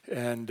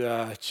 and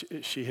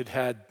she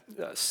had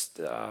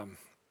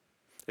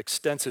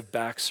extensive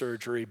back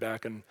surgery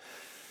back in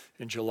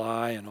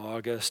July and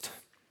August.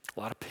 A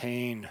lot of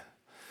pain.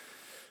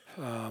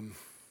 And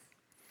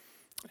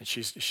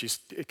she's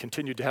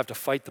continued to have to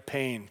fight the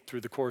pain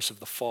through the course of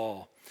the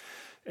fall.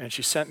 And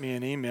she sent me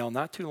an email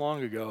not too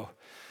long ago,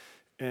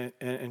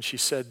 and she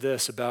said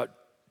this about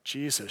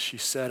Jesus. She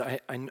said,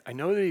 I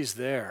know that he's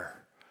there,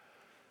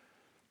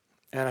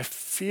 and I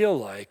feel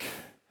like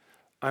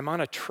I'm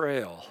on a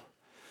trail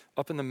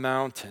up in the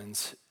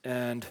mountains,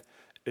 and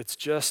it's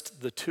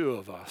just the two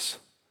of us.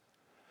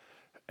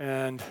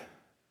 And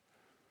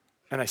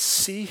I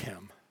see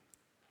him,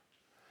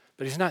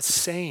 but he's not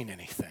saying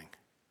anything.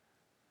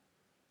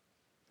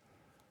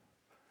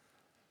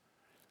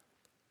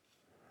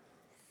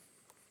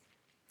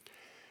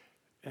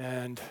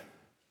 And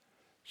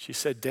she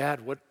said,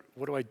 Dad, what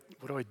do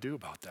I do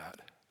about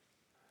that?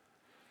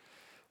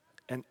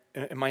 And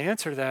my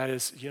answer to that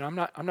is, I'm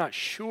not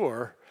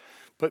sure,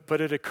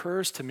 but it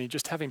occurs to me,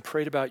 just having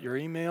prayed about your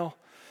email,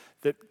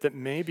 that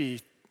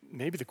maybe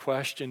the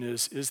question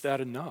is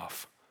that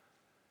enough?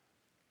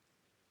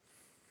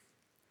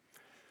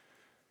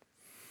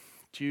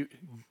 Do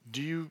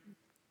you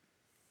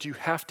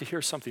have to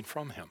hear something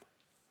from him?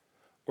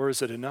 Or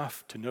is it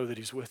enough to know that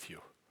he's with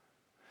you?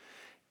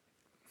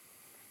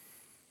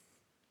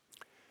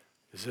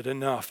 Is it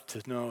enough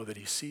to know that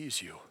he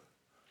sees you?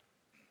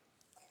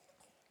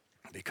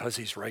 Because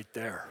he's right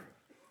there.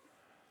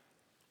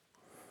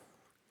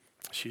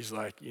 She's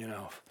like,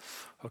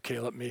 okay,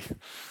 let me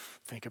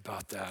think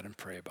about that and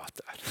pray about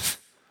that.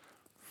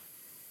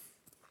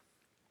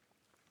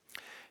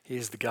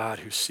 He's the God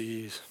who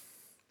sees.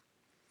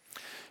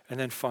 And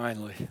then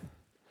finally,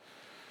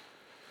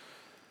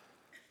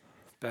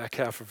 back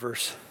half of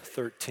verse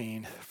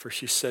 13, for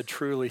she said,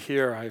 truly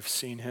here I have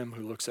seen him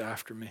who looks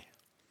after me.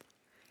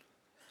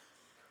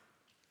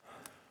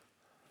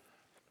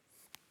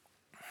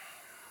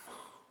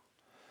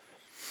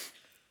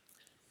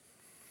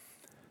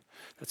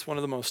 That's one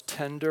of the most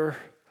tender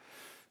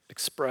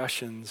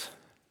expressions,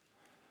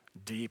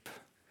 deep,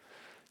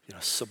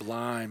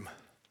 sublime,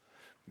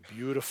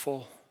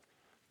 beautiful,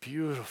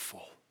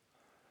 beautiful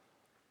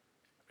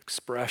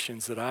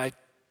expressions that I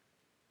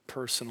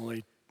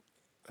personally,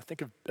 I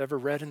think I've ever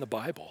read in the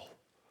Bible.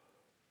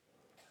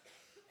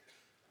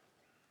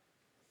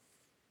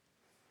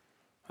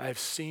 I have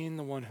seen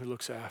the one who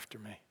looks after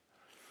me.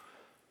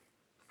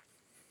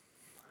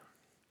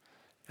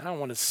 I don't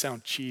want to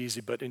sound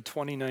cheesy, but in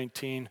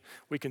 2019,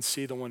 we can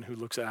see the one who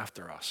looks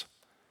after us.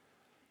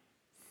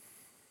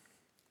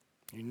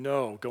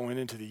 Going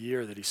into the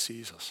year that he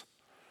sees us.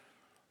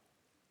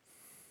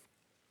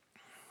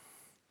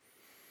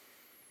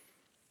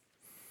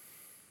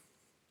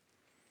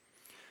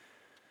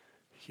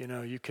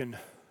 You can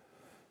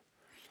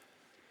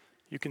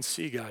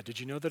see God. Did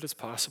you know that it's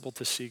possible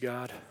to see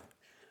God?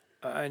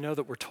 I know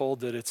that we're told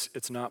that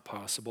it's not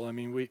possible. I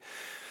mean,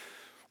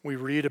 we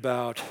read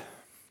about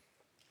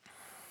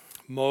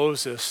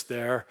Moses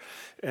there,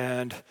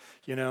 and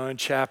in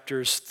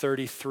chapters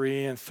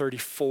 33 and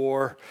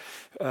 34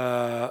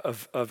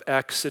 of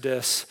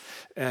Exodus,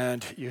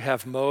 and you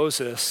have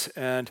Moses,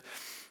 and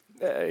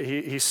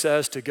he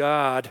says to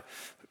God,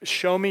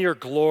 show me your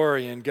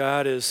glory, and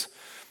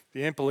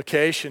the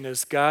implication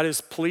is God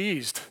is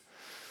pleased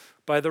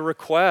by the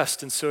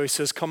request, and so he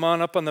says, come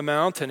on up on the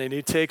mountain, and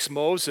he takes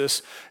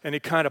Moses, and he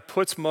kind of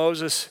puts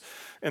Moses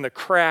in the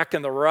crack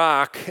in the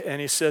rock,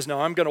 and he says,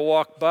 now I'm going to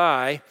walk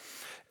by,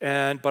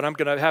 but I'm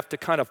going to have to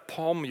kind of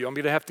palm you. I'm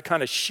going to have to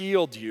kind of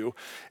shield you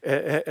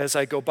as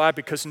I go by,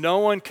 because no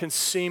one can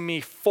see me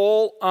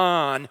full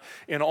on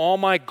in all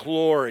my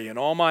glory and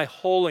all my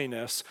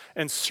holiness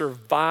and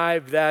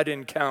survive that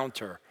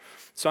encounter.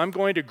 So I'm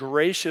going to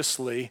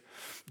graciously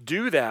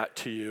do that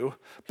to you,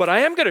 but I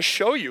am going to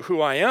show you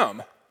who I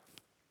am.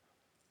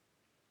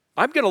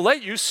 I'm going to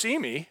let you see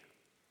me.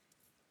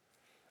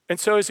 And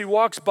so as he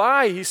walks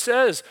by, he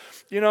says,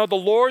 the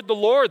Lord,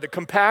 the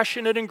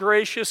compassionate and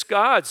gracious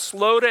God,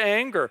 slow to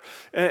anger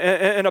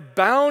and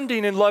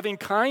abounding in loving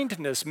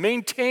kindness,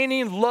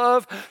 maintaining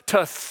love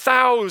to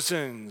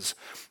thousands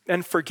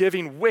and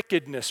forgiving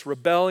wickedness,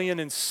 rebellion,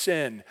 and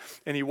sin.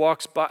 And he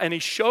walks by and he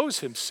shows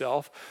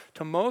himself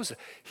to Moses.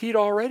 He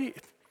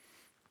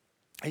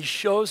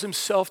shows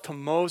himself to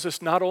Moses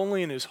not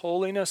only in his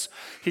holiness,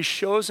 he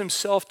shows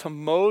himself to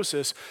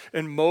Moses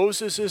in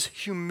Moses'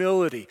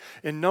 humility.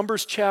 In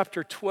Numbers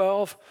chapter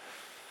 12,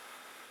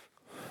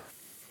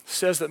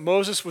 says that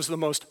Moses was the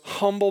most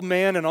humble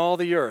man in all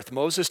the earth.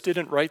 Moses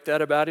didn't write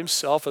that about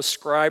himself. A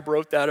scribe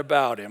wrote that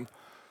about him.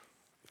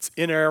 It's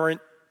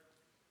inerrant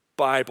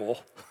Bible.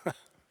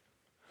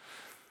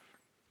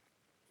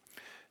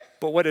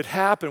 But what had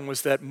happened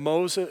was that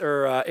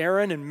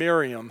Aaron and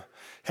Miriam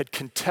had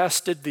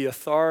contested the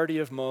authority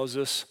of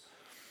Moses,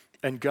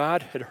 and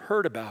God had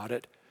heard about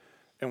it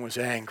and was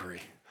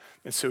angry.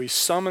 And so he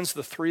summons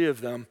the three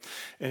of them,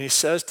 and he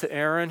says to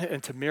Aaron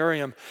and to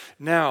Miriam,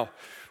 now,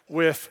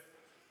 with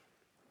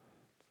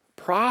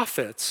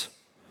prophets,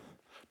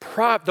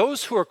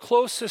 those who are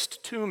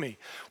closest to me,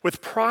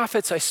 with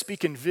prophets I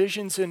speak in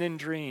visions and in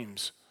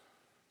dreams.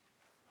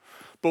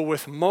 But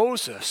with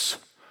Moses,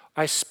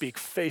 I speak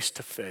face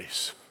to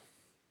face.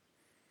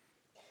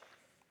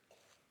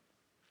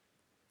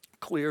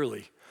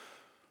 Clearly,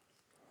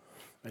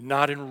 and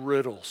not in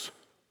riddles.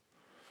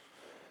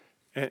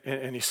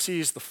 And he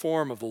sees the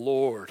form of the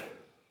Lord.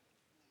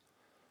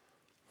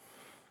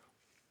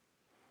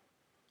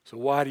 So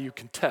why do you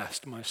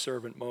contest my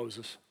servant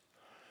Moses?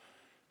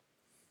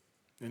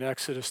 In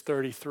Exodus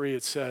 33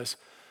 it says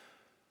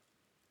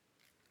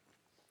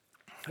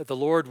that the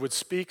Lord would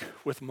speak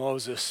with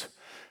Moses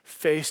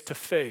face to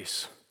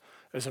face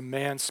as a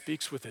man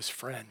speaks with his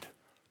friend.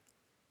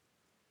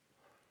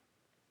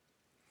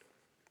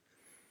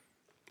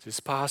 It's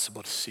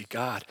possible to see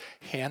God.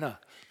 Hannah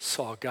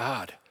saw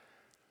God.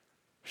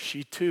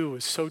 She too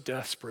was so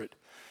desperate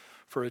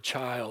for a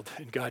child,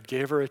 and God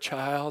gave her a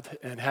child,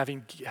 and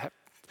having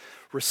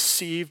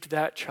received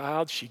that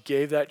child, she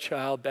gave that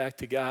child back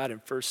to God in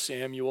 1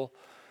 Samuel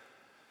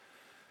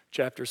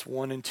chapters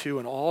 1 and 2,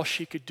 and all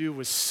she could do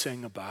was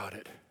sing about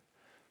it.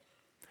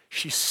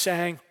 She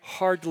sang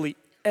hardly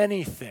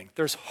anything.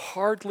 There's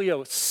hardly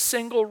a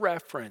single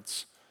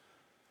reference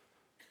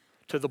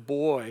to the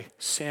boy,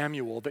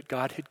 Samuel, that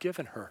God had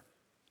given her.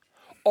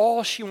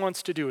 All she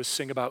wants to do is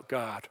sing about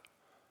God.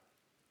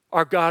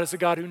 Our God is a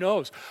God who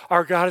knows.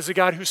 Our God is a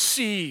God who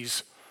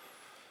sees.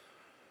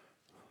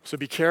 So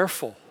be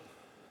careful.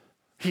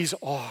 He's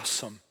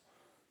awesome.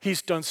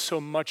 He's done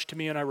so much to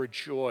me, and I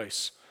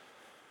rejoice.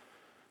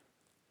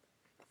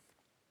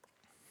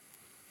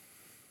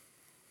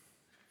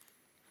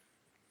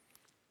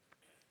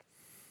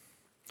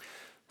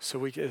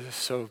 So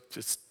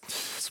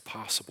it's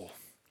possible.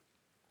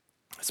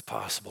 It's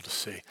possible to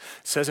see. It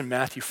says in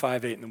Matthew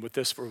 5:8, and with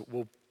this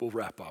we'll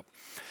wrap up.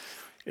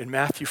 In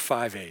Matthew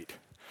 5:8,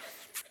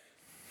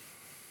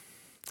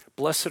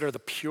 blessed are the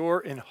pure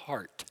in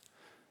heart,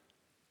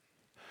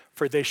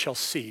 for they shall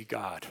see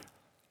God.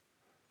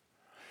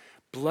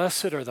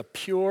 Blessed are the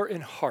pure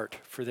in heart,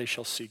 for they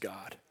shall see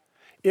God.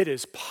 It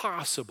is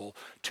possible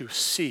to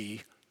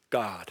see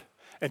God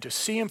and to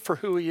see him for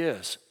who he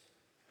is.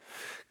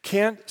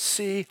 Can't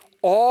see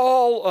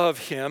all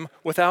of him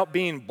without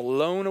being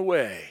blown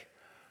away.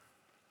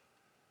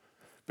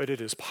 But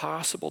it is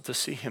possible to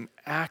see him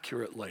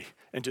accurately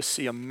and to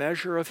see a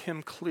measure of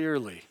him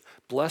clearly.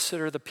 Blessed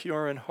are the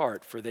pure in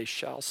heart, for they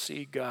shall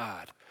see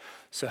God.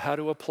 So how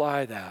to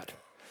apply that?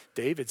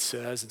 David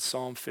says in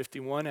Psalm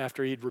 51,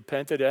 after he'd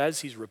repented,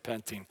 as he's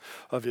repenting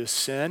of his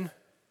sin,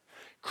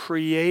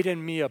 create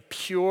in me a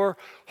pure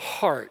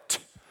heart,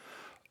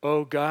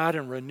 O God,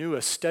 and renew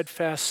a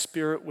steadfast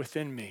spirit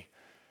within me.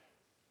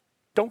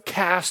 Don't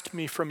cast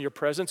me from your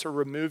presence or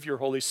remove your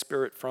Holy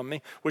Spirit from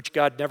me, which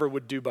God never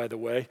would do, by the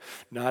way,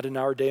 not in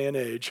our day and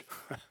age.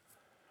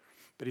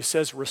 But he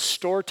says,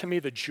 restore to me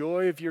the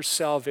joy of your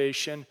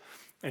salvation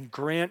and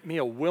grant me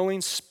a willing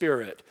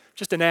spirit,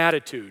 just an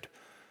attitude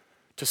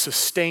to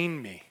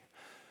sustain me.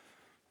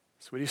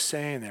 That's what he's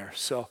saying there.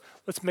 So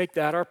let's make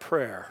that our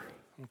prayer.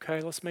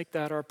 Okay, let's make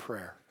that our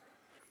prayer.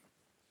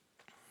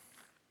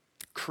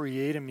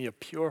 Create in me a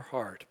pure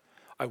heart.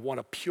 I want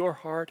a pure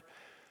heart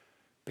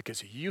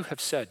because you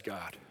have said,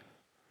 God,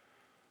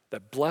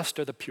 that blessed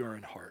are the pure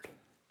in heart,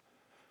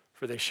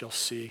 for they shall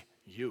see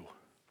you.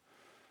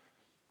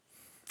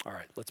 All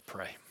right, let's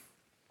pray.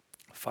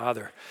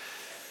 Father,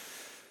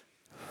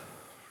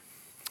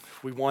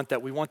 we want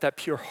that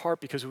pure heart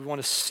because we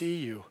want to see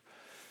you.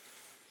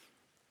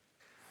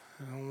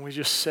 And we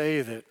just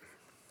say that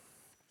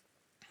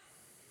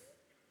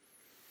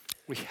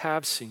we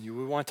have seen you.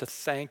 We want to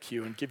thank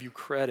you and give you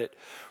credit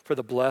for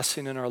the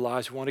blessing in our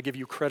lives. We want to give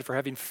you credit for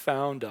having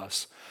found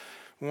us.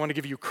 We want to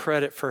give you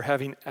credit for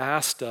having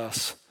asked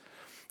us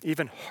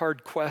even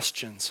hard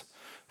questions.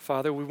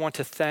 Father, we want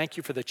to thank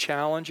you for the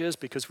challenges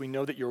because we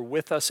know that you're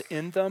with us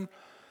in them.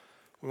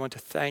 We want to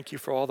thank you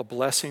for all the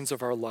blessings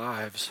of our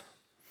lives.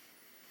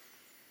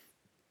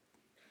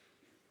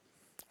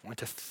 I want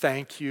to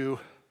thank you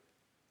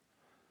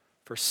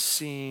for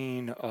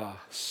seeing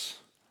us.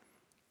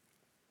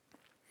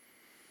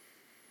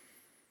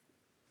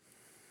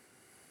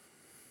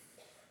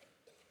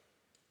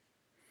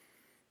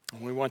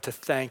 And we want to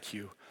thank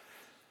you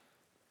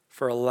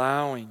for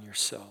allowing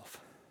yourself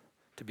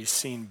to be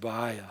seen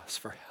by us,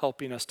 for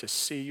helping us to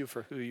see you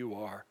for who you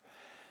are.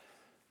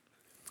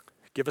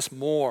 Give us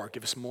more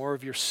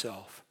of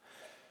yourself.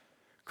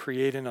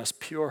 Create in us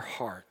pure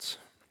hearts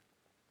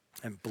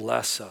and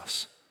bless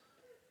us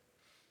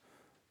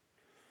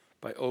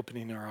by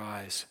opening our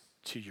eyes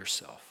to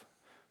yourself.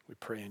 We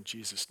pray in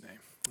Jesus' name.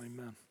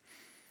 Amen.